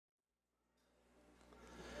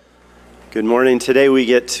Good morning. Today we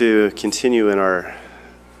get to continue in our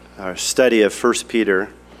study of 1 Peter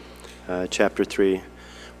chapter 3.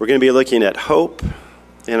 We're going to be looking at hope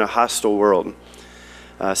in a hostile world.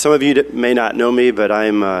 Some of you may not know me, but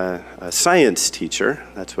I'm a science teacher.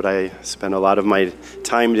 That's what I spend a lot of my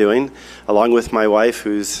time doing, along with my wife,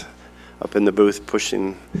 who's up in the booth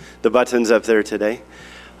pushing the buttons up there today.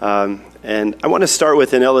 And I want to start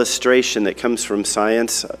with an illustration that comes from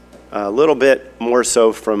science, a little bit more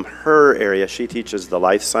so from her area. She teaches the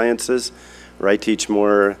life sciences, where I teach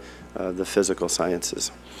more the physical sciences.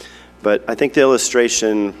 But I think the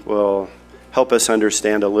illustration will help us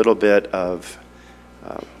understand a little bit of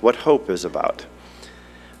what hope is about.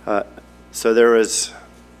 So there was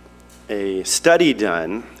a study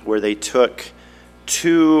done where they took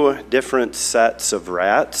two different sets of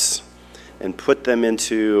rats and put them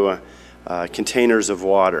into containers of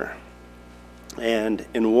water. And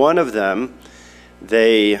in one of them,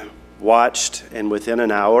 they watched, and within an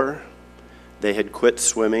hour, they had quit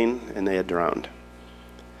swimming and they had drowned.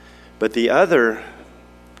 But the other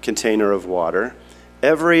container of water,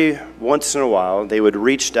 every once in a while, they would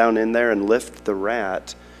reach down in there and lift the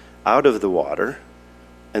rat out of the water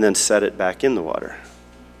and then set it back in the water.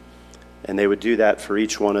 And they would do that for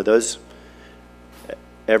each one of those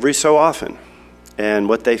every so often. And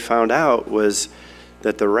what they found out was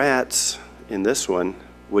that the rats in this one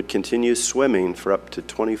would continue swimming for up to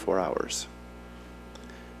 24 hours.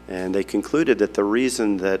 And they concluded that the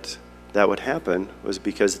reason that would happen was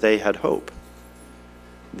because they had hope.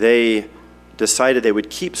 They decided they would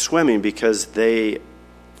keep swimming because they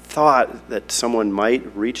thought that someone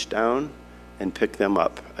might reach down and pick them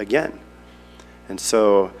up again. And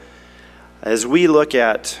so as we look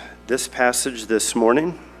at this passage this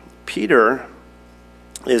morning, Peter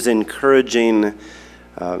is encouraging,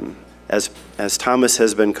 as Thomas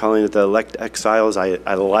has been calling it, the elect exiles. I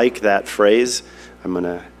like that phrase. I'm going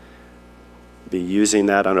to be using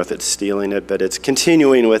that. I don't know if it's stealing it, but it's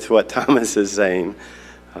continuing with what Thomas is saying,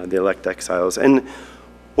 the elect exiles. And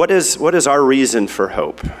what is our reason for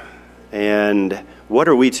hope? And what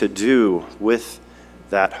are we to do with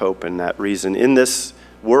that hope and that reason in this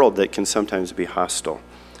world that can sometimes be hostile?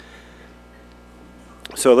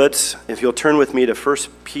 So if you'll turn with me to 1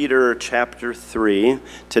 Peter chapter 3,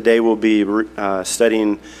 today we'll be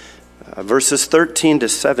studying verses 13 to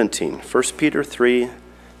 17. 1 Peter 3,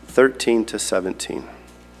 13 to 17.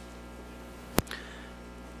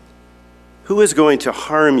 Who is going to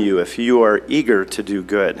harm you if you are eager to do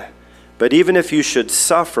good? But even if you should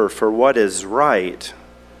suffer for what is right,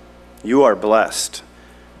 you are blessed.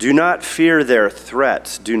 Do not fear their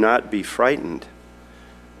threats. Do not be frightened.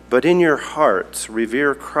 But in your hearts,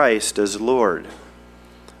 revere Christ as Lord.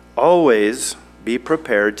 Always be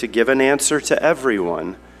prepared to give an answer to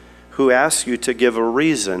everyone who asks you to give a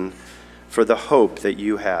reason for the hope that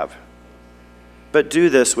you have. But do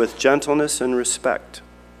this with gentleness and respect,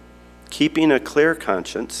 keeping a clear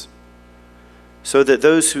conscience, so that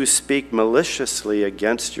those who speak maliciously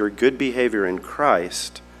against your good behavior in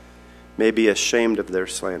Christ may be ashamed of their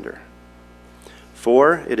slander.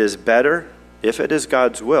 For it is better, if it is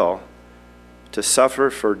God's will, to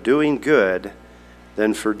suffer for doing good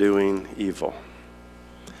than for doing evil.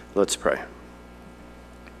 Let's pray.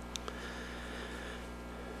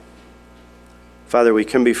 Father, we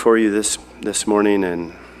come before you this morning,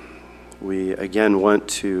 and we again want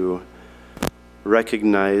to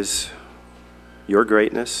recognize your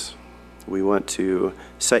greatness. We want to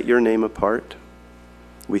set your name apart.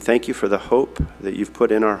 We thank you for the hope that you've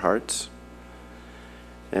put in our hearts.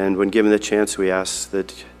 And when given the chance, we ask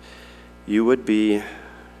that you would be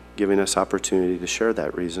giving us opportunity to share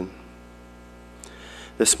that reason.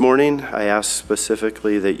 This morning, I ask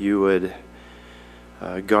specifically that you would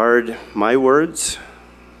guard my words,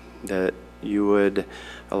 that you would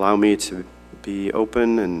allow me to be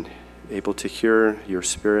open and able to hear your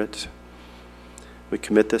Spirit. We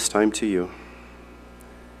commit this time to you.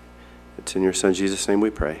 It's in your Son, Jesus' name we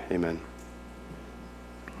pray. Amen.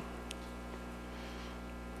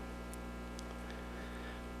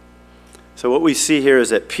 So what we see here is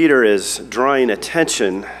that Peter is drawing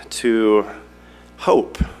attention to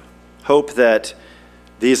hope that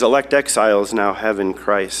these elect exiles now have in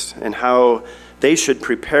Christ, and how they should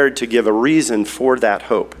prepare to give a reason for that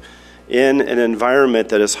hope in an environment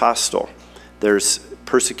that is hostile. There's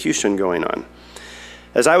persecution going on.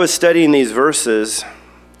 As I was studying these verses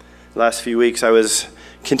the last few weeks, I was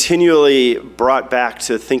continually brought back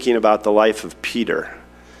to thinking about the life of Peter.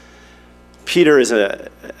 Peter is,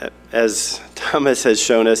 as Thomas has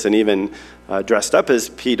shown us, and even dressed up as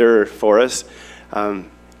Peter for us,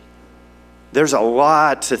 there's a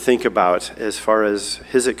lot to think about as far as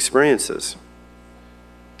his experiences.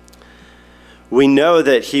 We know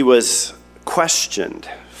that he was questioned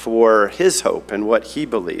for his hope and what he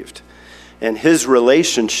believed and his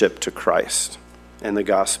relationship to Christ and the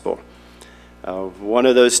gospel. One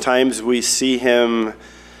of those times we see him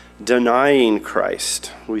denying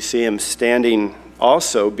Christ. We see him standing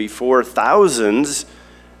also before thousands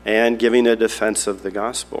and giving a defense of the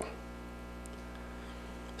gospel.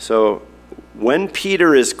 So when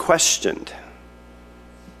Peter is questioned,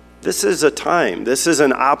 this is a time, this is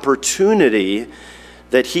an opportunity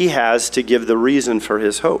that he has to give the reason for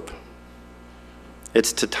his hope.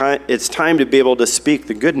 It's time to be able to speak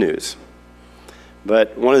the good news.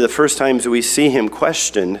 But one of the first times we see him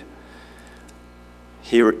questioned,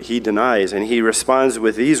 he denies, and he responds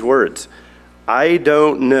with these words, "I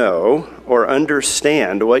don't know or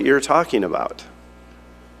understand what you're talking about."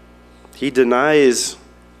 He denies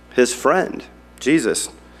his friend, Jesus.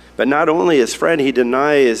 But not only his friend, he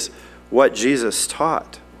denies what Jesus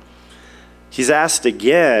taught. He's asked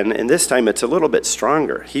again, and this time it's a little bit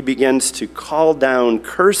stronger. He begins to call down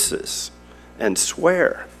curses and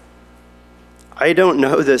swear. "I don't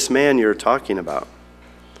know this man you're talking about."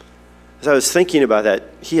 As I was thinking about that,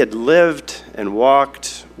 he had lived and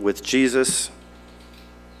walked with Jesus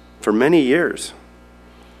for many years.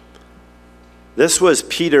 This was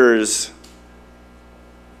Peter's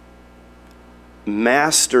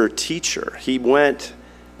master teacher. He went,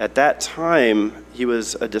 at that time, he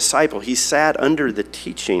was a disciple. He sat under the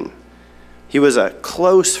teaching. He was a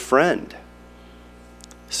close friend.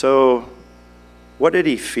 So, what did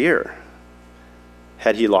he fear?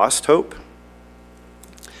 Had he lost hope?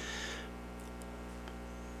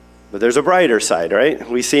 But there's a brighter side, right?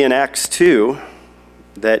 We see in Acts 2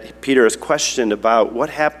 that Peter is questioned about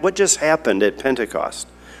what just happened at Pentecost.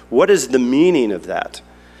 What is the meaning of that?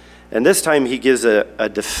 And this time he gives a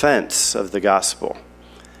defense of the gospel.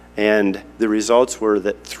 And the results were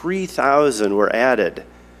that 3,000 were added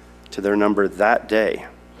to their number that day.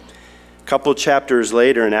 A couple chapters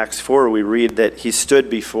later in Acts 4, we read that he stood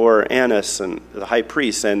before Annas and the high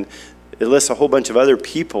priest, and it lists a whole bunch of other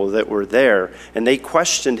people that were there, and they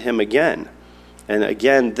questioned him again. And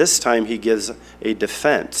again, this time he gives a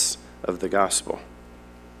defense of the gospel.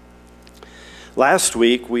 Last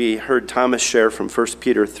week, we heard Thomas share from 1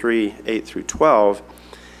 Peter 3, 8 through 12,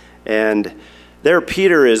 and there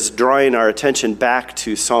Peter is drawing our attention back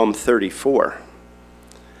to Psalm 34.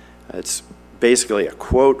 It's basically a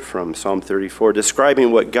quote from Psalm 34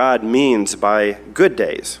 describing what God means by good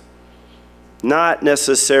days. Not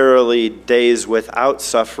necessarily days without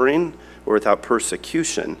suffering or without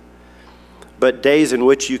persecution, but days in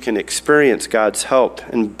which you can experience God's help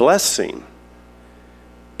and blessing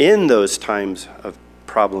in those times of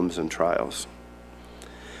problems and trials.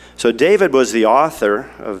 So David was the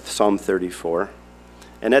author of Psalm 34,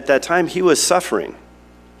 and at that time he was suffering.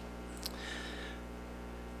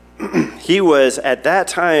 He was at that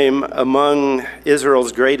time among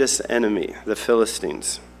Israel's greatest enemy, the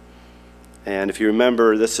Philistines. And if you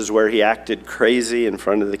remember, this is where he acted crazy in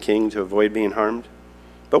front of the king to avoid being harmed.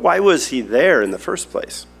 But why was he there in the first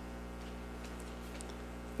place?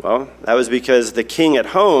 Well, that was because the king at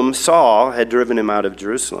home, Saul, had driven him out of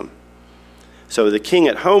Jerusalem. So the king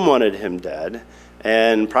at home wanted him dead,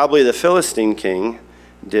 and probably the Philistine king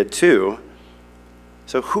did too.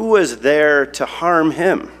 So who was there to harm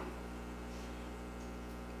him?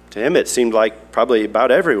 To him, it seemed like probably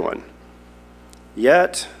about everyone.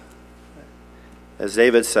 Yet, as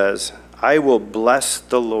David says, "I will bless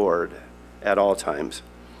the Lord at all times.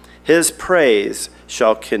 His praise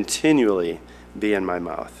shall continually be in my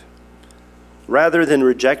mouth." Rather than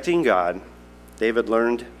rejecting God, David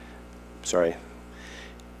learned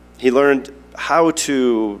how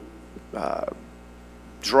to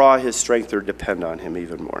draw his strength or depend on him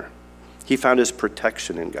even more. He found his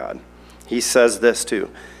protection in God. He says this too.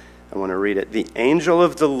 I want to read it. "The angel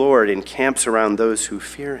of the Lord encamps around those who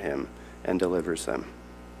fear him and delivers them."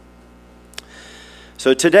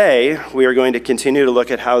 So today, we are going to continue to look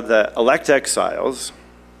at how the elect exiles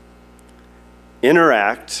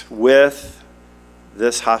interact with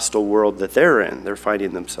this hostile world that they're in, they're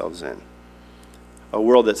finding themselves in. A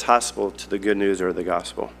world that's hostile to the good news or the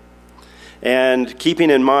gospel. And keeping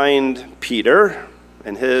in mind Peter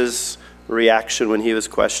and his reaction when he was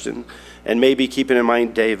questioned, and maybe keeping in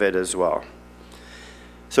mind David as well.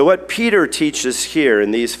 So what Peter teaches here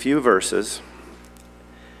in these few verses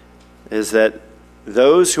is that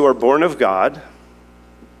those who are born of God,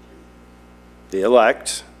 the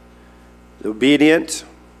elect, the obedient,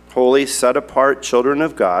 holy, set apart children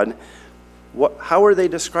of God, how are they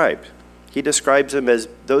described? He describes them as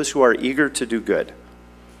those who are eager to do good,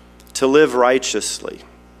 to live righteously,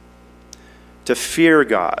 to fear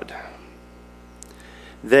God.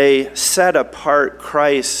 They set apart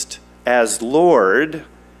Christ as Lord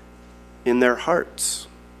in their hearts.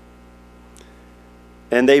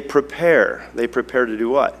 And they prepare. They prepare to do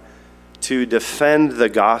what? To defend the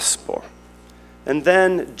gospel. And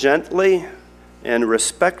then gently and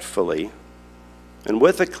respectfully and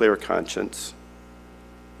with a clear conscience,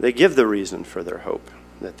 they give the reason for their hope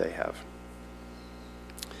that they have.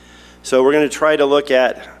 So we're going to try to look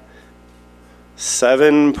at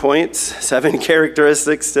 7 points, 7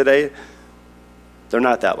 characteristics today. They're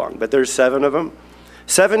not that long, but there's 7 of them.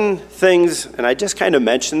 7 things, and I just kind of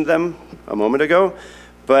mentioned them a moment ago,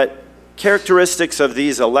 but characteristics of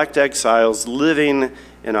these elect exiles living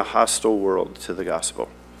in a hostile world to the gospel.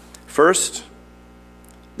 First,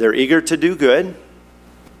 they're eager to do good.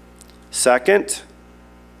 Second,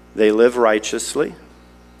 they live righteously.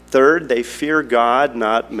 Third, they fear God,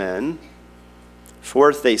 not men.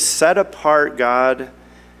 Fourth, they set apart God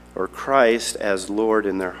or Christ as Lord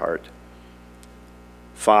in their heart.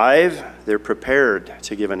 5, they're prepared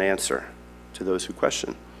to give an answer to those who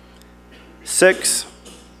question. 6,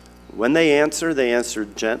 when they answer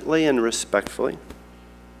gently and respectfully.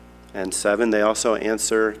 And 7, they also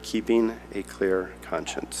answer keeping a clear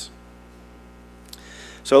conscience.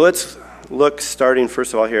 So let's look starting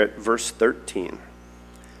first of all here at verse 13.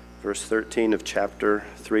 Verse 13 of chapter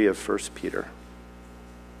 3 of 1 Peter.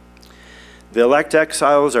 The elect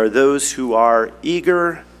exiles are those who are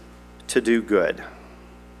eager to do good.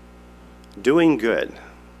 Doing good.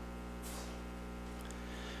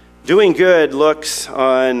 Doing good looks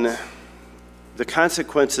on the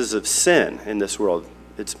consequences of sin in this world.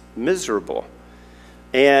 It's miserable.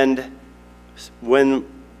 And when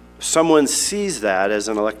someone sees that as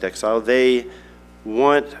an elect exile, they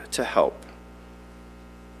want to help.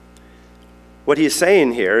 What he's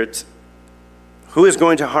saying here, it's who is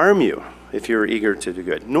going to harm you if you're eager to do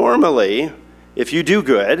good? Normally, if you do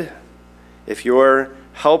good, if you're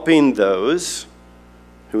helping those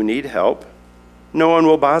who need help, no one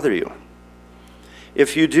will bother you.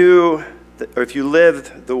 If you do, or if you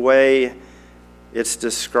live the way it's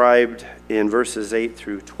described in verses 8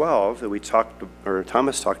 through 12 that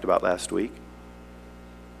Thomas talked about last week,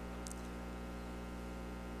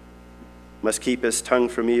 must keep his tongue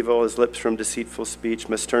from evil, his lips from deceitful speech,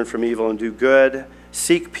 must turn from evil and do good,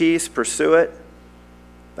 seek peace, pursue it.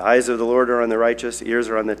 The eyes of the Lord are on the righteous, ears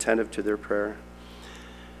are on the attentive to their prayer.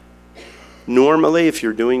 Normally, if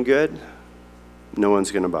you're doing good, no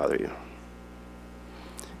one's going to bother you.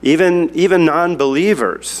 Even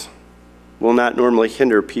non-believers will not normally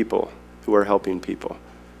hinder people who are helping people.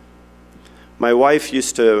 My wife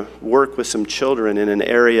used to work with some children in an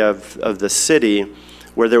area of the city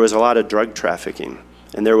where there was a lot of drug trafficking.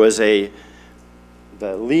 And there was the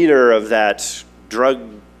leader of that drug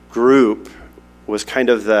group was kind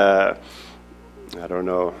of I don't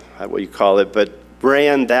know what you call it, but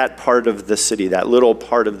ran that part of the city, that little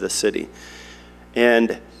part of the city.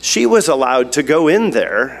 And she was allowed to go in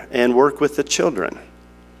there and work with the children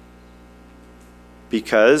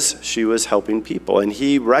because she was helping people. And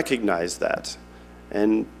he recognized that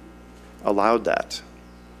and allowed that.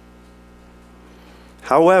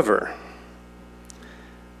 However,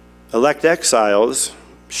 elect exiles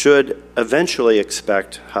should eventually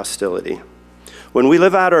expect hostility. When we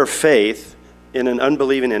live out our faith in an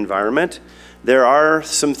unbelieving environment, there are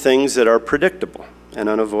some things that are predictable and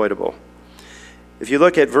unavoidable. If you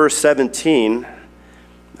look at verse 17,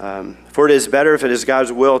 for it is better if it is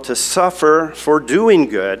God's will to suffer for doing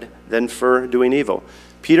good than for doing evil.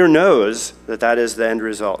 Peter knows that that is the end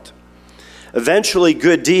result. Eventually,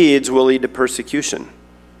 good deeds will lead to persecution.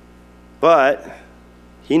 But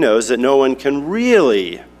he knows that no one can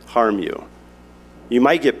really harm you. You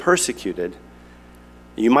might get persecuted.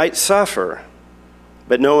 You might suffer,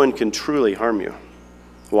 but no one can truly harm you.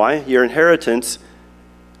 Why? Your inheritance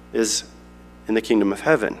is in the kingdom of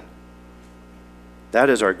heaven. That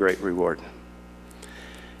is our great reward.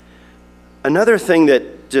 Another thing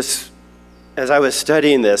that just, as I was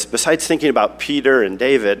studying this, besides thinking about Peter and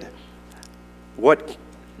David, what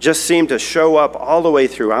just seemed to show up all the way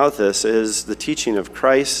throughout this is the teaching of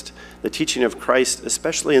Christ,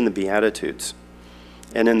 especially in the Beatitudes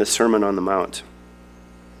and in the Sermon on the Mount.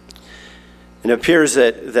 And it appears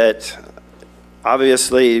that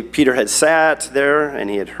obviously Peter had sat there and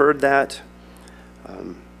he had heard that.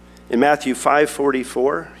 In Matthew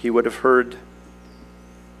 5:44, he would have heard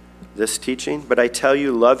this teaching. But I tell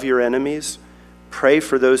you, love your enemies, pray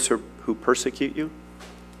for those who persecute you.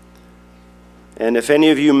 And if any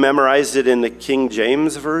of you memorized it in the King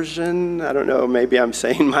James Version, I don't know, maybe I'm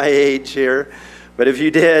saying my age here, but if you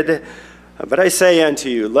did, but I say unto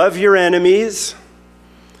you, love your enemies,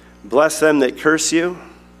 bless them that curse you,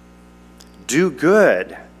 do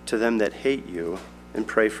good to them that hate you, and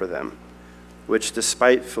pray for them, which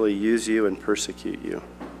despitefully use you and persecute you.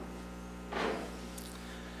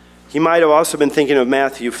 He might have also been thinking of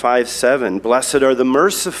Matthew 5:7. Blessed are the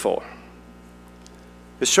merciful.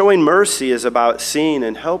 Because showing mercy is about seeing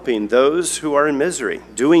and helping those who are in misery,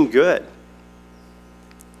 doing good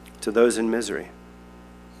to those in misery.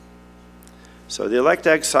 So the elect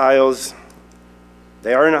exiles,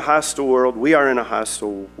 they are in a hostile world. We are in a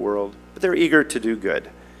hostile world, but they're eager to do good,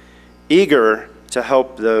 eager to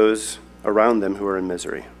help those around them who are in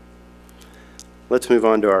misery. Let's move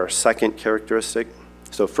on to our second characteristic.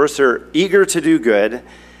 So first, they're eager to do good.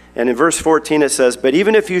 And in verse 14 it says, but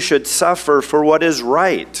even if you should suffer for what is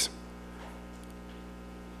right,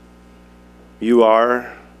 you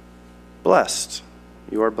are blessed.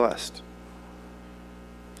 You are blessed.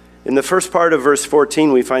 In the first part of verse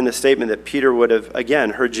 14, we find the statement that Peter would have, again,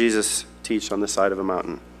 heard Jesus teach on the side of a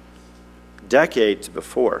mountain decades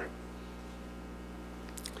before.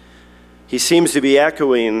 He seems to be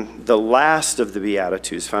echoing the last of the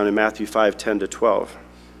Beatitudes found in Matthew 5:10-12.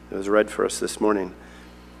 It was read for us this morning.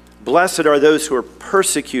 Blessed are those who are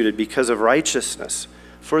persecuted because of righteousness,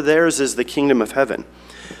 for theirs is the kingdom of heaven.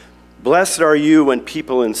 Blessed are you when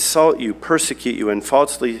people insult you, persecute you, and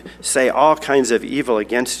falsely say all kinds of evil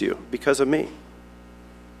against you because of me.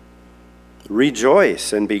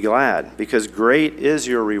 Rejoice and be glad, because great is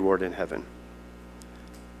your reward in heaven.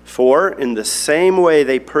 For in the same way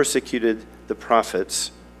they persecuted the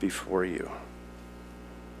prophets before you.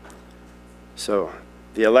 So,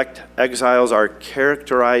 the elect exiles are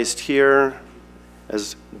characterized here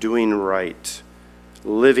as doing right,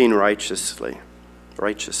 living righteously.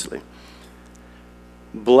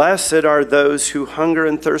 Blessed are those who hunger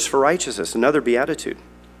and thirst for righteousness, another beatitude,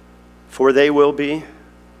 for they will be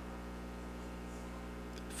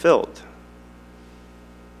filled.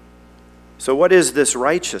 So what is this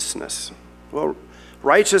righteousness? Well,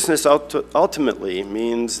 righteousness ultimately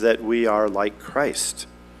means that we are like Christ.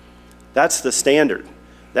 That's the standard.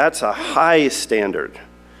 That's a high standard.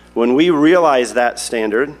 When we realize that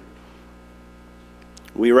standard,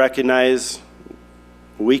 we recognize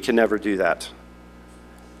we can never do that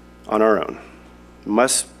on our own.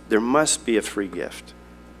 There must be a free gift.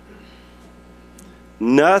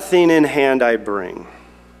 Nothing in hand I bring,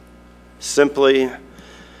 simply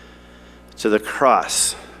to the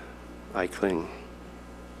cross I cling.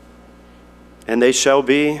 And they shall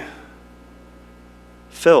be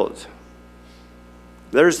filled.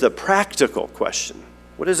 There's the practical question.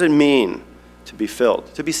 What does it mean to be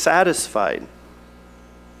filled? To be satisfied?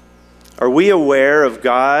 Are we aware of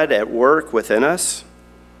God at work within us?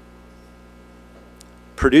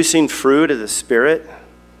 Producing fruit of the Spirit?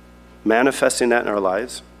 Manifesting that in our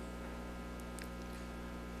lives?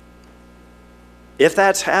 If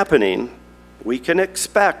that's happening, we can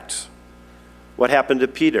expect what happened to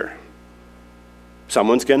Peter.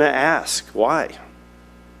 Someone's going to ask, why?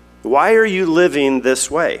 Why are you living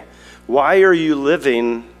this way? Why are you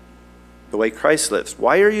living the way Christ lives?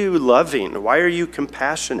 Why are you loving? Why are you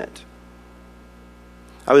compassionate?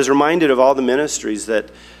 I was reminded of all the ministries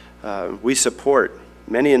that we support,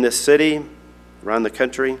 many in this city, around the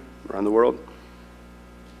country, around the world.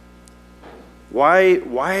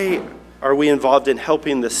 Why are we involved in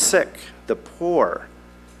helping the sick, the poor,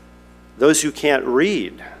 those who can't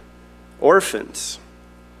read, orphans,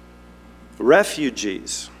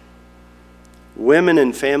 refugees, women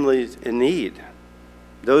and families in need,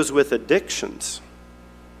 those with addictions?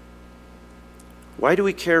 Why do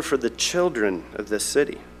we care for the children of this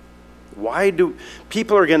city? Why do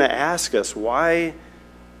people are going to ask us, why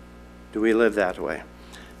do we live that way?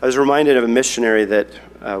 I was reminded of a missionary that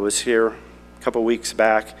was here a couple weeks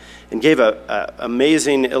back and gave an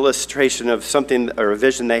amazing illustration of something, or a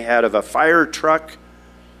vision they had of a fire truck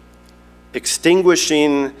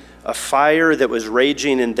extinguishing a fire that was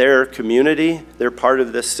raging in their community, their part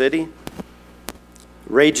of this city.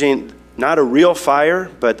 Raging, not a real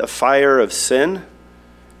fire, but a fire of sin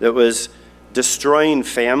that was destroying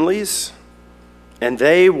families. And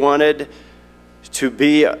they wanted to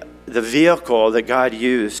be the vehicle that God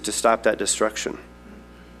used to stop that destruction.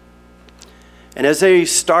 And as they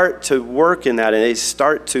start to work in that, and they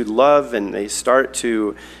start to love, and they start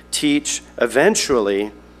to teach,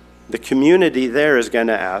 eventually the community there is going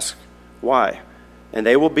to ask, why? And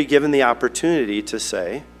they will be given the opportunity to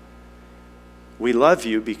say, we love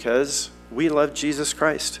you because we love Jesus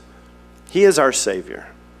Christ. He is our Savior.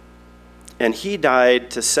 And he died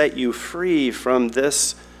to set you free from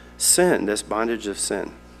this sin, this bondage of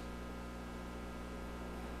sin.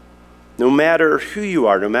 No matter who you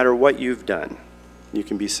are, no matter what you've done, you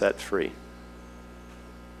can be set free.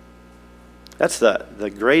 That's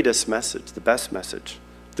the greatest message, the best message,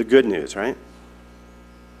 the good news, right?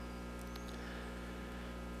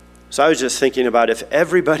 So I was just thinking about if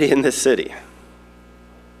everybody in this city,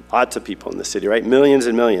 lots of people in the city, right? Millions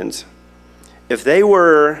and millions, if they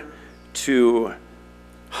were to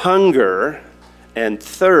hunger and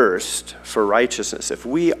thirst for righteousness, if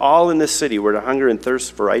we all in this city were to hunger and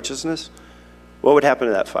thirst for righteousness, what would happen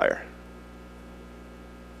to that fire?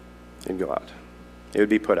 It'd go out. It would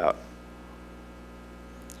be put out.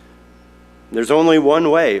 There's only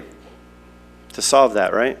one way to solve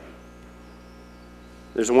that, right?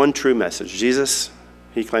 There's one true message. Jesus,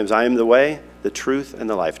 he claims, I am the way, the truth, and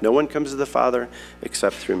the life. No one comes to the Father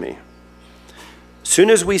except through me. As soon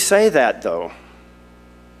as we say that, though,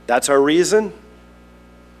 that's our reason.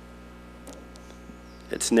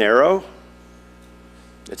 It's narrow.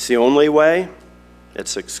 It's the only way.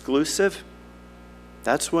 It's exclusive.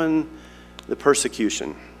 That's when the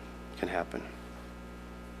persecution can happen.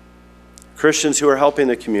 Christians who are helping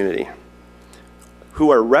the community,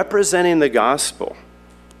 who are representing the gospel,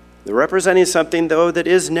 they're representing something, though, that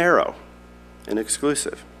is narrow and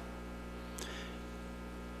exclusive.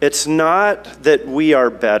 It's not that we are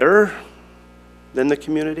better than the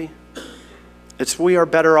community. It's we are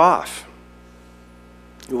better off.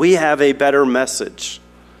 We have a better message.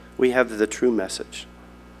 We have the true message.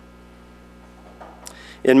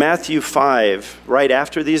 In Matthew 5, right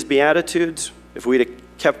after these Beatitudes, if we'd have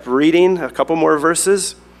kept reading a couple more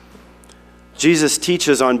verses, Jesus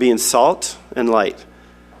teaches on being salt and light.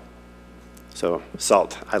 So,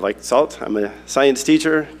 salt. I like salt. I'm a science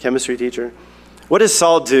teacher, chemistry teacher. What does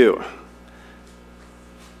salt do?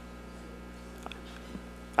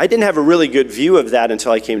 I didn't have a really good view of that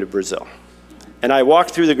until I came to Brazil. And I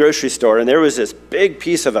walked through the grocery store, and there was this big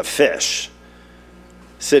piece of a fish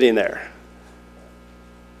sitting there.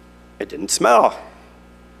 It didn't smell.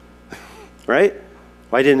 Right?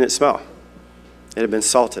 Why didn't it smell? It had been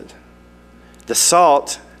salted. The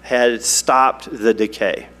salt had stopped the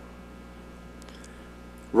decay.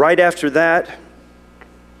 Right after that,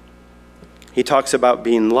 he talks about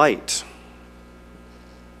being light.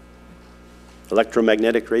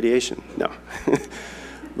 Electromagnetic radiation? No.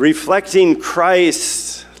 Reflecting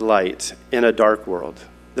Christ's light in a dark world.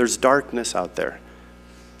 There's darkness out there,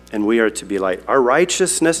 and we are to be light. Our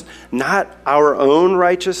righteousness, not our own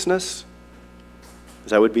righteousness,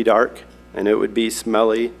 that would be dark, and it would be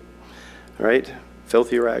smelly, right?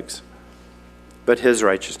 Filthy rags. But his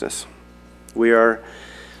righteousness. We are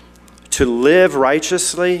to live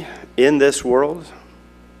righteously in this world.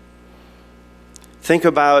 Think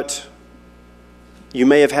about, you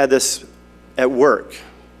may have had this at work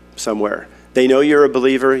somewhere. They know you're a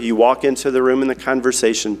believer. You walk into the room and the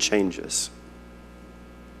conversation changes.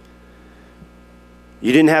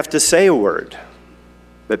 You didn't have to say a word,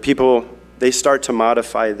 but people, they start to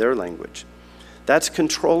modify their language. That's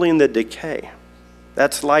controlling the decay.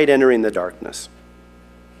 That's light entering the darkness.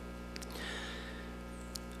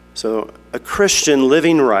 So a Christian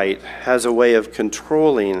living right has a way of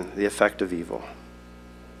controlling the effect of evil.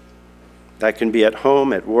 That can be at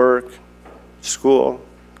home, at work, school,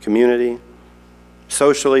 community,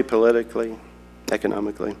 socially, politically,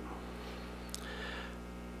 economically.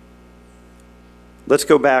 Let's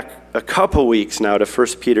go back a couple weeks now to 1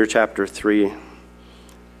 Peter chapter 3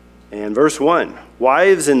 and verse 1.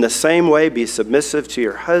 Wives, in the same way, be submissive to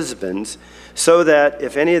your husbands, so that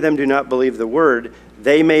if any of them do not believe the word,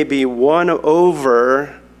 they may be won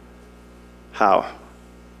over. How?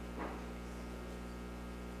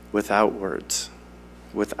 Without words.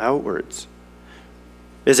 Without words.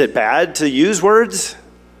 Is it bad to use words?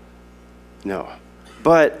 No.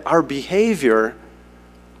 But our behavior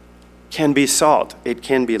can be salt. It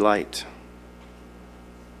can be light.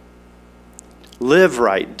 Live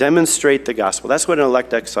right. Demonstrate the gospel. That's what an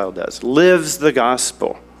elect exile does. Lives the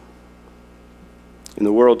gospel. And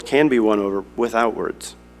the world can be won over without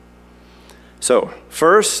words. So,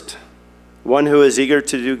 first, one who is eager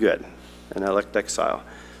to do good, an elect exile.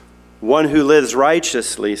 One who lives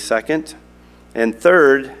righteously, second. And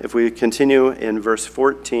third, if we continue in verse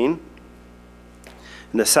 14,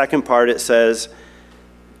 in the second part it says,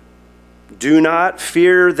 do not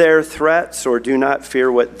fear their threats, or do not fear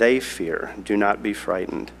what they fear. Do not be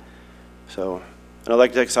frightened. So, an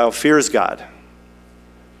elect exile fears God.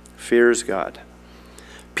 Fears God.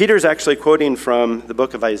 Peter's actually quoting from the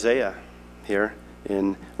book of Isaiah here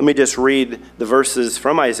And let me just read the verses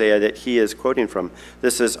from Isaiah that he is quoting from.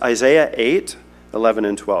 This is Isaiah 8, 11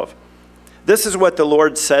 and 12. This is what the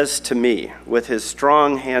Lord says to me with his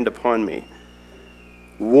strong hand upon me,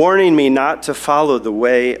 warning me not to follow the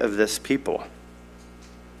way of this people.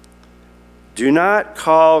 Do not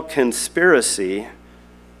call conspiracy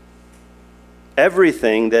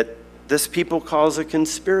everything that this people calls a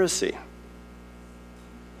conspiracy.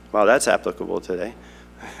 Wow, that's applicable today.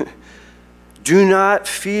 Do not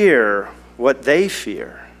fear what they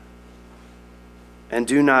fear, and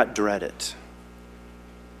do not dread it.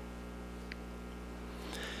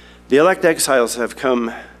 The elect exiles have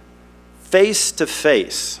come face to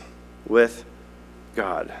face with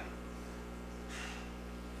God,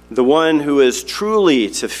 the one who is truly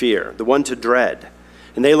to fear, the one to dread.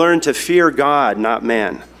 And they learn to fear God, not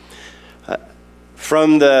man.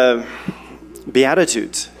 From the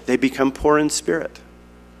Beatitudes, they become poor in spirit.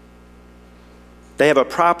 They have a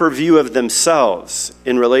proper view of themselves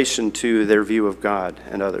in relation to their view of God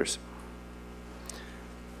and others.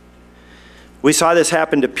 We saw this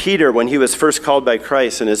happen to Peter when he was first called by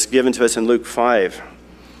Christ, and it's given to us in Luke 5.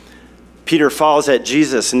 Peter falls at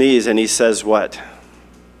Jesus' knees and he says what?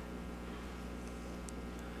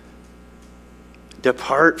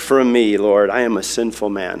 Depart from me, Lord, I am a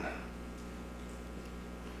sinful man.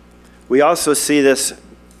 We also see this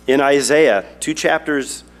in Isaiah, 2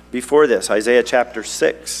 chapters before this, Isaiah chapter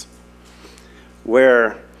 6,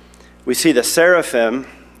 where we see the seraphim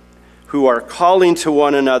who are calling to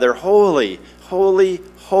one another, holy, holy,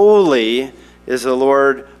 holy is the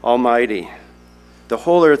Lord Almighty. The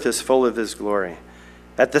whole earth is full of his glory.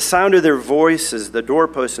 At the sound of their voices, the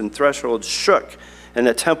doorposts and thresholds shook, and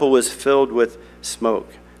the temple was filled with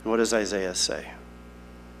smoke. And what does Isaiah say?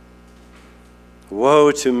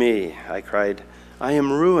 Woe to me, I cried. I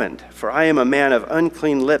am ruined, for I am a man of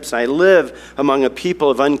unclean lips, and I live among a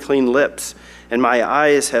people of unclean lips, and my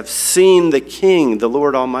eyes have seen the King, the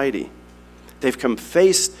Lord Almighty.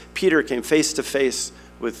 Peter came face to face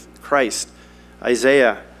with Christ.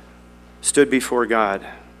 Isaiah stood before God.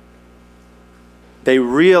 They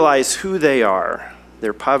realize who they are,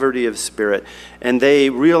 their poverty of spirit, and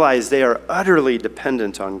they realize they are utterly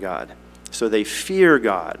dependent on God. So they fear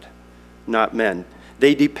God, not men.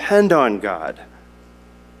 They depend on God,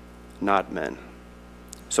 not men.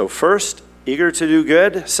 So first, eager to do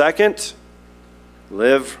good. Second,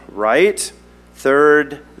 live right.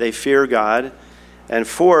 Third, they fear God. And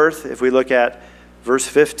fourth, if we look at verse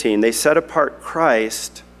 15, they set apart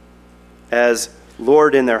Christ as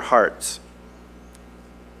Lord in their hearts.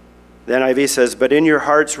 The NIV says, but in your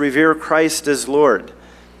hearts revere Christ as Lord.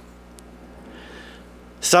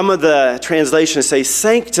 Some of the translations say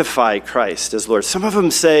sanctify Christ as Lord. Some of them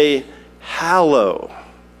say hallow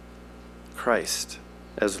Christ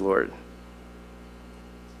as Lord.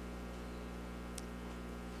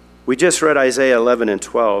 We just read Isaiah 11 and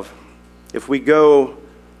 12. If we go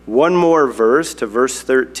one more verse to verse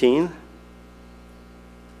 13,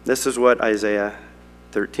 this is what Isaiah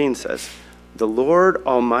 13 says. The Lord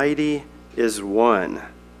Almighty is one.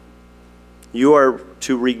 You are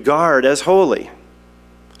to regard as holy.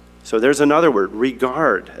 So there's another word,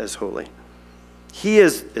 regard as holy.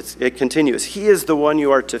 It continues. He is the one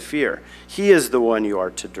you are to fear. He is the one you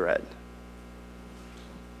are to dread.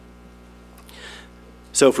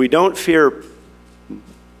 So if we don't fear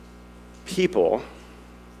people,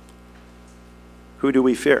 who do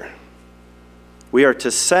we fear? We are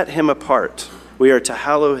to set him apart. We are to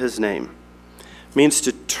hallow his name. It means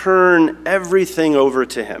to turn everything over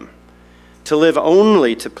to him, to live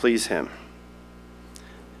only to please him.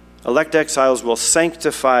 Elect exiles will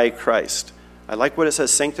sanctify Christ. I like what it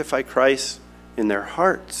says, sanctify Christ in their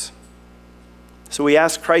hearts. So we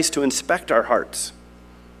ask Christ to inspect our hearts.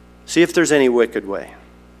 See if there's any wicked way.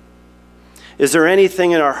 Is there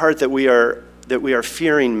anything in our heart that we are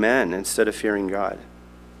fearing men instead of fearing God?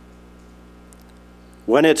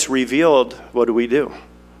 When it's revealed, what do?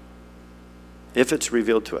 If it's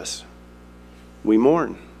revealed to us, we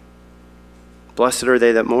mourn. Blessed are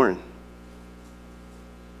they that mourn.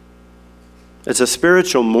 It's a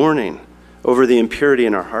spiritual mourning over the impurity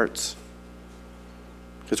in our hearts,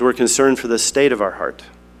 because we're concerned for the state of our heart.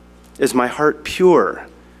 Is my heart pure,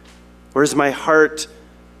 or is my heart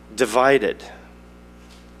divided?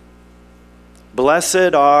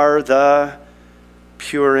 Blessed are the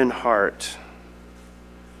pure in heart.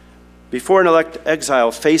 Before an elect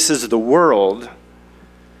exile faces the world,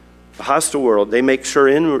 the hostile world, they make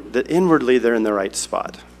sure that inwardly they're in the right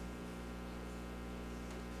spot.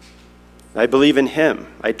 I believe in him.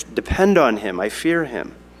 I depend on him. I fear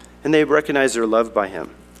him. And they recognize they're loved by him.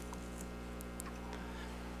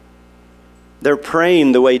 They're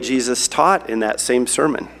praying the way Jesus taught in that same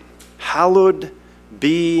sermon. Hallowed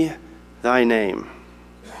be thy name.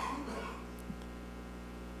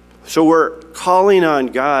 So we're calling on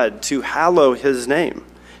God to hallow his name,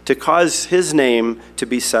 to cause his name to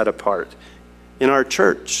be set apart in our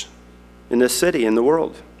church, in the city, in the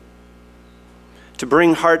world. To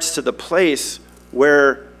bring hearts to the place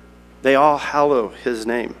where they all hallow his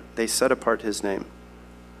name. They set apart his name.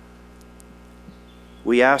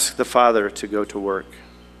 We ask the Father to go to work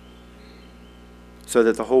so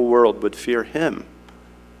that the whole world would fear him.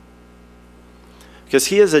 Because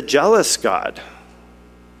he is a jealous God.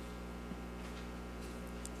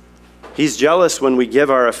 He's jealous when we give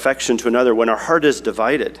our affection to another, when our heart is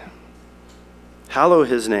divided. Hallow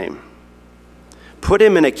his name. Put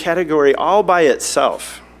him in a category all by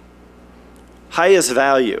itself. Highest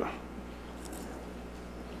value.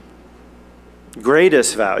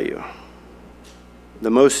 Greatest value.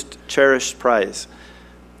 The most cherished prize.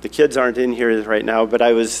 The kids aren't in here right now, but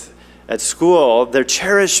I was at school. Their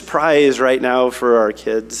cherished prize right now for our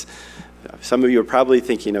kids, some of you are probably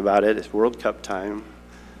thinking about it, it's World Cup time.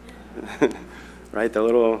 Right, the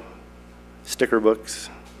little sticker books.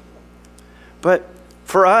 But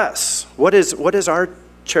for us, what is our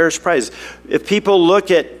cherished prize? If people look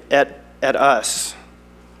at us,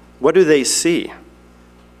 what do they see?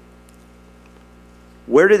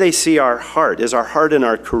 Where do they see our heart? Is our heart in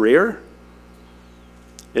our career?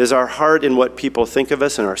 Is our heart in what people think of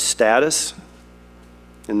us and our status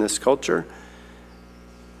in this culture?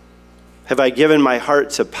 Have I given my heart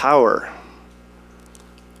to power?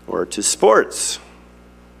 Or to sports,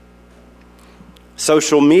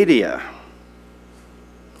 social media?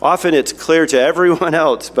 Often it's clear to everyone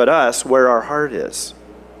else but us where our heart is.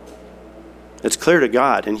 It's clear to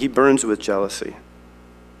God, and he burns with jealousy.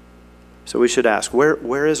 So we should ask,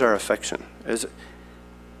 where is our affection?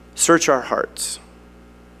 Search our hearts.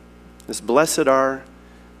 As blessed are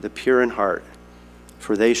the pure in heart,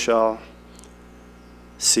 for they shall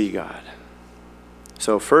see God.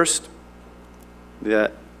 So first,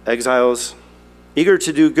 the exiles, eager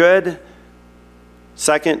to do good.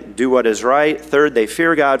 Second, do what is right. Third, they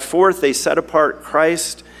fear God. Fourth, they set apart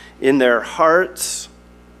Christ in their hearts.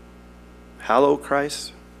 Hallow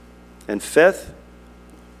Christ. And fifth,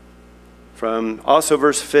 from also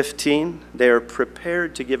verse 15, they are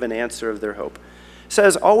prepared to give an answer of their hope. It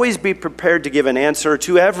says, always be prepared to give an answer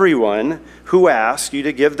to everyone who asks you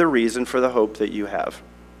to give the reason for the hope that you have.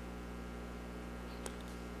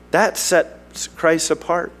 That sets Christ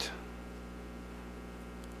apart.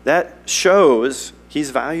 That shows he's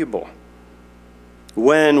valuable.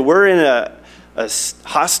 When we're in a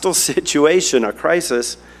hostile situation, a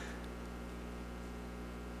crisis,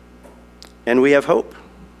 and we have hope.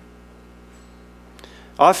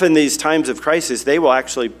 Often these times of crisis, they will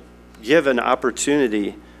actually give an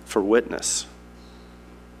opportunity for witness.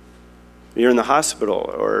 You're in the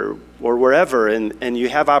hospital or wherever, and you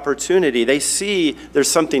have opportunity. They see there's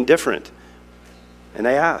something different. And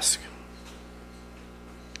they ask.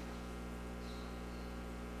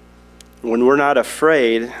 When we're not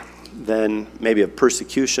afraid, then maybe of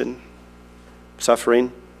persecution,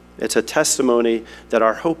 suffering, it's a testimony that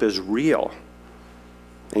our hope is real.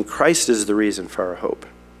 And Christ is the reason for our hope.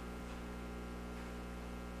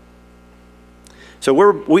 So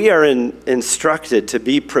we are instructed to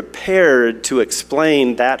be prepared to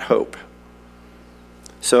explain that hope.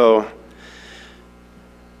 So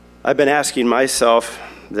I've been asking myself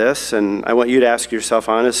this, and I want you to ask yourself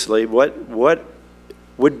honestly, what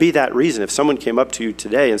would be that reason? If someone came up to you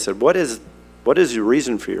today and said, what is your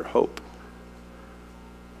reason for your hope?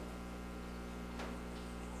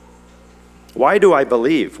 Why do I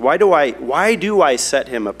believe? Why do I set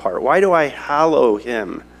him apart? Why do I hallow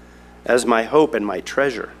him as my hope and my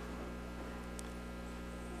treasure?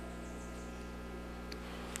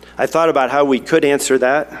 I thought about how we could answer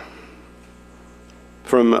that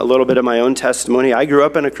from a little bit of my own testimony. I grew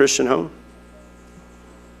up in a Christian home.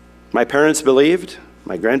 My parents believed.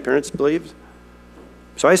 My grandparents believed.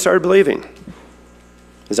 So I started believing.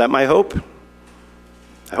 Is that my hope?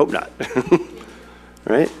 I hope not.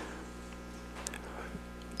 Right?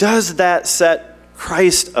 Does that set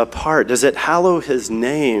Christ apart? Does it hallow his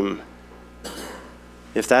name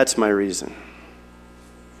if that's my reason?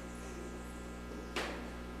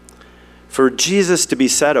 For Jesus to be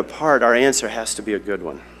set apart, our answer has to be a good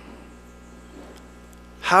one.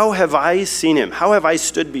 How have I seen him? How have I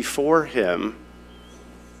stood before him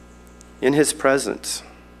in his presence?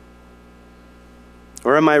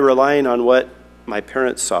 Or am I relying on what my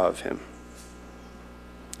parents saw of him?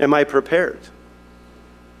 Am I prepared?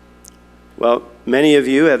 Well, many of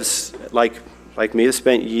you have, like like me, have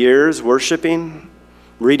spent years worshiping,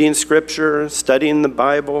 reading Scripture, studying the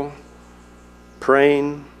Bible,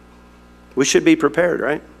 praying, we should be prepared,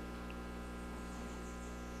 right?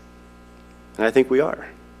 And I think we are.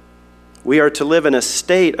 We are to live in a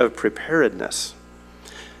state of preparedness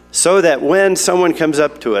so that when someone comes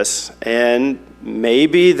up to us and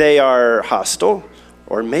maybe they are hostile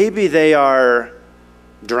or maybe they are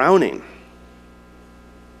drowning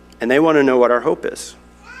and they want to know what our hope is,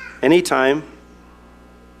 anytime,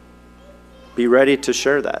 be ready to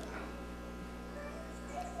share that.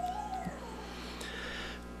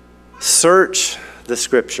 Search the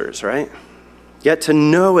Scriptures, right? Get to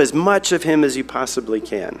know as much of Him as you possibly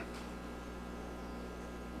can.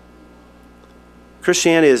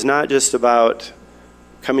 Christianity is not just about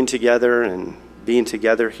coming together and being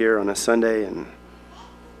together here on a Sunday, and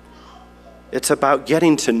it's about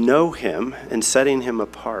getting to know Him and setting Him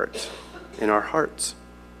apart in our hearts.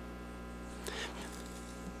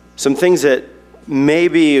 Some things that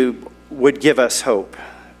maybe would give us hope.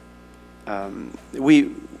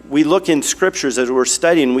 We look in Scriptures as we're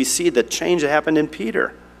studying, we see the change that happened in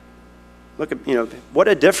Peter. Look at, what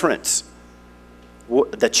a difference.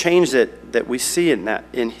 The change that we see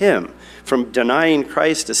in him, from denying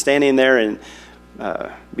Christ to standing there and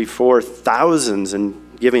before thousands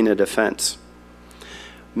and giving a defense.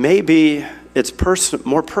 Maybe it's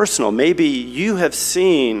more personal. Maybe you have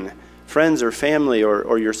seen friends or family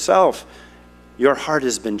or yourself, your heart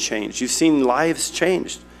has been changed. You've seen lives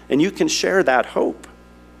changed, and you can share that hope.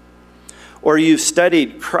 Or you've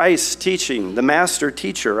studied Christ's teaching, the master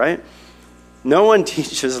teacher, right? No one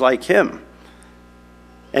teaches like him.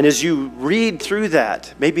 And as you read through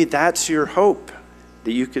that, maybe that's your hope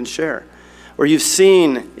that you can share. Or you've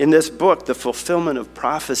seen in this book the fulfillment of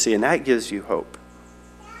prophecy, and that gives you hope.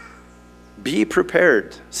 Be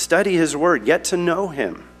prepared. Study His Word. Get to know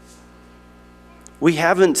Him. We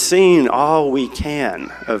haven't seen all we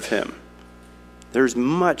can of Him. There's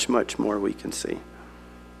much, much more we can see.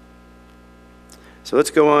 So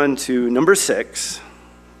let's go on to number 6.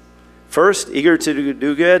 First, eager to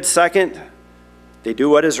do good. Second, they do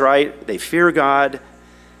what is right. They fear God.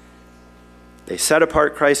 They set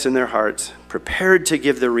apart Christ in their hearts, prepared to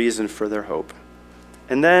give the reason for their hope.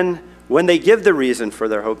 And then, when they give the reason for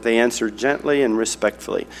their hope, they answer gently and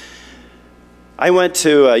respectfully. I went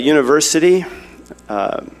to a university,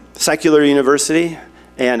 secular university,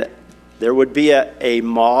 and there would be a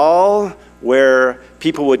mall where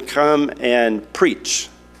people would come and preach.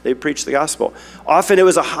 They'd preach the gospel. Often it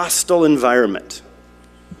was a hostile environment.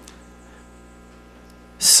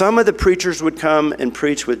 Some of the preachers would come and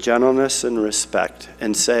preach with gentleness and respect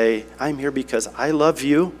and say, I'm here because I love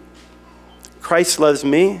you. Christ loves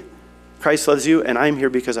me. Christ loves you, and I'm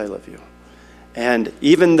here because I love you. And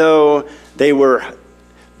even though they were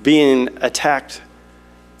being attacked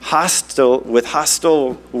with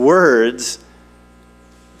hostile words,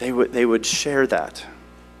 they would share that.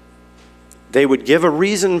 They would give a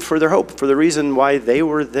reason for their hope, for the reason why they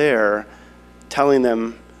were there, telling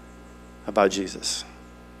them about Jesus.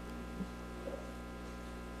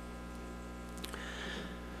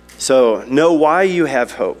 So know why you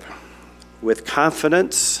have hope. With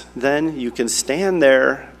confidence, then you can stand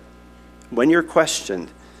there when you're questioned,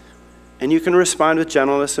 and you can respond with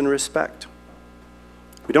gentleness and respect.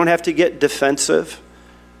 We don't have to get defensive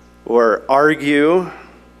or argue,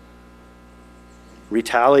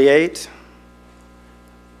 retaliate.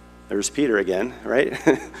 There's Peter again, right?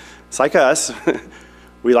 It's like us.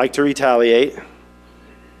 We like to retaliate.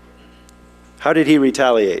 How did he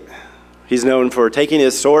retaliate? He's known for taking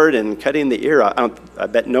his sword and cutting the ear out. I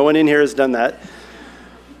bet no one in here has done that.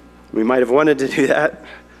 We might have wanted to do that.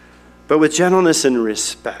 But with gentleness and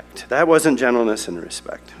respect. That wasn't gentleness and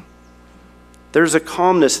respect. There's a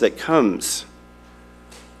calmness that comes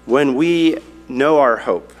when we know our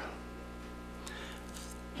hope.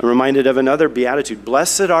 I'm reminded of another beatitude.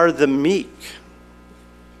 Blessed are the meek.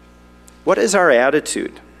 What is our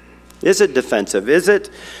attitude? Is it defensive?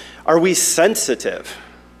 Are we sensitive?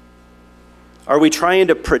 Are we trying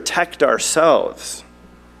to protect ourselves?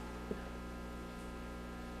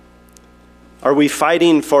 Are we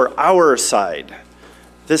fighting for our side?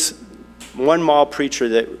 This one mall preacher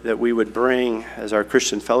that we would bring as our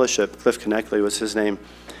Christian fellowship, Cliff Connectley was his name,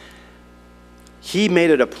 he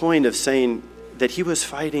made it a point of saying that he was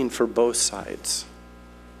fighting for both sides.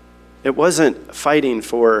 It wasn't fighting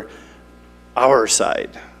for our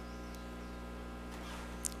side.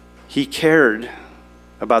 He cared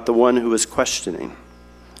about the one who was questioning,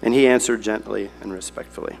 and he answered gently and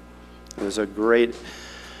respectfully. It was a great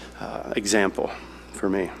example for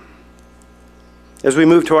me. As we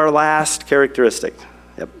move to our last characteristic,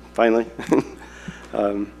 finally,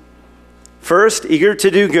 First, eager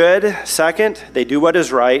to do good. Second, they do what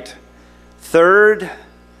is right. Third,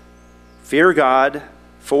 fear God.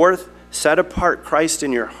 Fourth, set apart Christ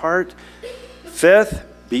in your heart. Fifth,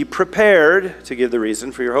 be prepared to give the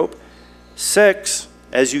reason for your hope. Six,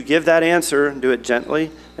 as you give that answer, do it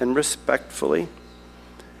gently and respectfully.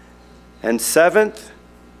 And seventh,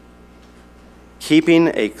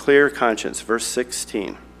 keeping a clear conscience. Verse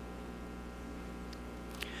 16.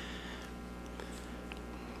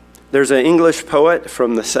 There's an English poet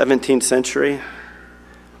from the 17th century,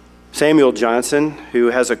 Samuel Johnson, who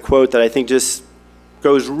has a quote that I think just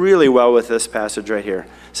goes really well with this passage right here.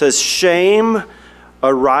 It says, "Shame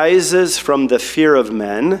arises from the fear of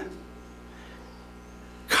men,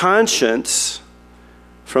 conscience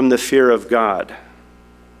from the fear of God."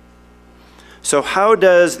 So how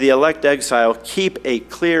does the elect exile keep a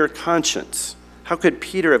clear conscience? How could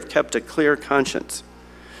Peter have kept a clear conscience?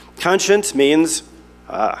 Conscience means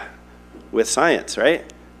with science, right?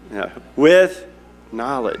 With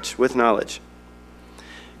knowledge,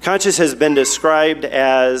 Conscience has been described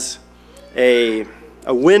as a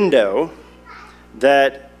window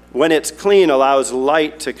that, when it's clean, allows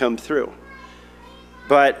light to come through.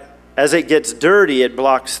 But as it gets dirty, it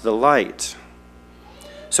blocks the light.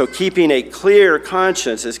 So keeping a clear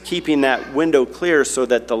conscience is keeping that window clear so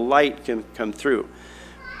that the light can come through.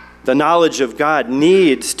 The knowledge of God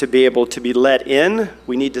needs to be able to be let in.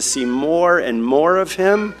 We need to see more and more of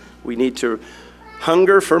Him. We need to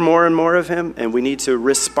hunger for more and more of Him, and we need to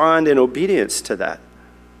respond in obedience to that.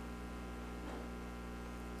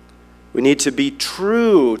 We need to be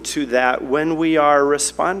true to that when we are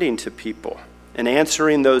responding to people and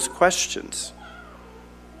answering those questions.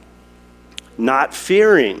 Not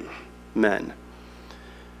fearing men.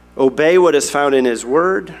 Obey what is found in His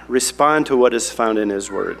Word. Respond to what is found in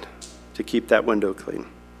His Word to keep that window clean.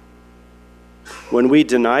 When we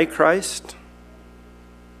deny Christ,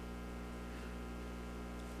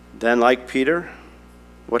 then, like Peter,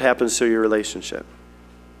 what happens to your relationship?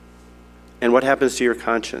 And what happens to your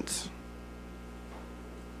conscience?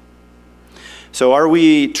 So are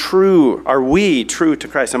we true to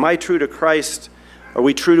Christ? Am I true to Christ? Are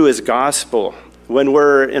we true to His gospel when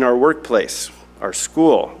we're in our workplace, our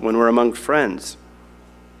school, when we're among friends?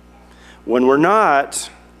 When we're not,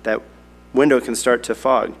 that window can start to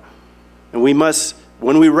fog. And we must,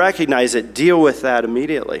 when we recognize it, deal with that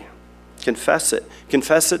immediately. Confess it.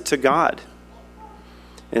 Confess it to God.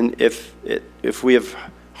 And if we have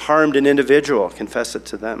harmed an individual, confess it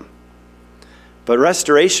to them. But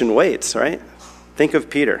restoration waits, right? Think of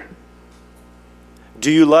Peter. Do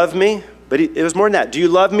you love me? But it was more than that. Do you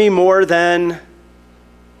love me more than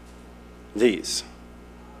these?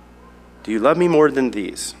 Do you love me more than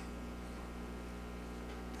these?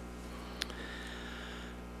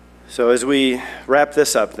 So as we wrap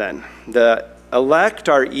this up then, the elect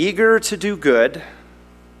are eager to do good.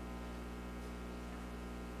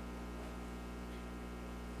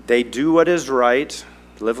 They do what is right,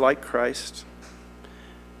 live like Christ.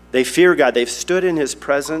 They fear God. They've stood in His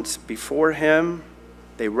presence before Him.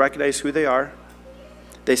 They recognize who they are.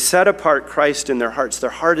 They set apart Christ in their hearts.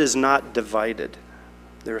 Their heart is not divided.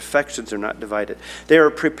 Their affections are not divided. They are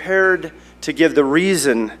prepared to give the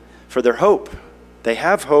reason for their hope. They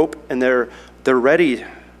have hope, and they're ready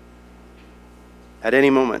at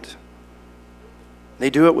any moment.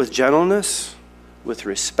 They do it with gentleness, with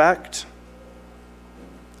respect,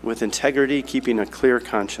 with integrity, keeping a clear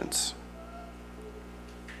conscience.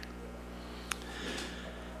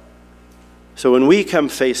 So when we come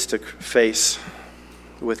face to face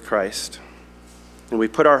with Christ, and we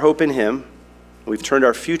put our hope in Him, we've turned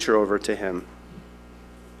our future over to Him,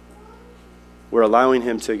 we're allowing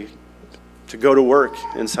Him to go to work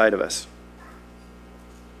inside of us.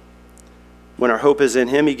 When our hope is in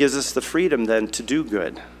Him, He gives us the freedom then to do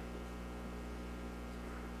good.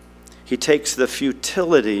 He takes the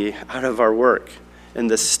futility out of our work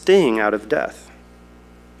and the sting out of death.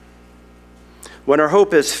 When our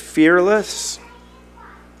hope is fearless,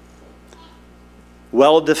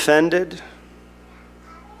 well defended,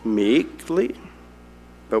 meekly,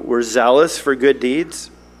 but we're zealous for good deeds,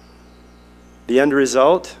 the end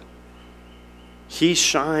result, He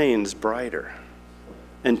shines brighter.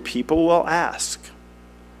 And people will ask,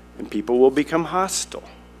 and people will become hostile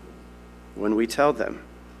when we tell them.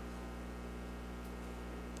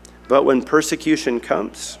 But when persecution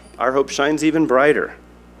comes, our hope shines even brighter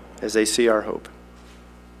as they see our hope.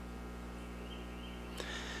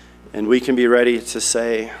 And we can be ready to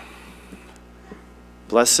say,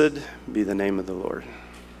 "Blessed be the name of the Lord."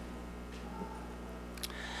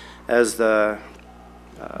 As the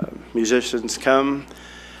musicians come,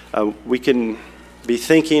 we can be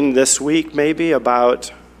thinking this week maybe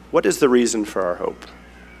about what is the reason for our hope?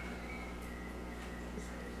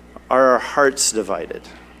 Are our hearts divided?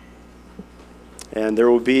 And there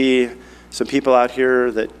will be some people out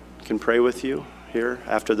here that can pray with you here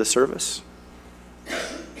after the service.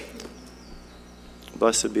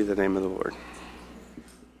 Blessed be the name of the Lord.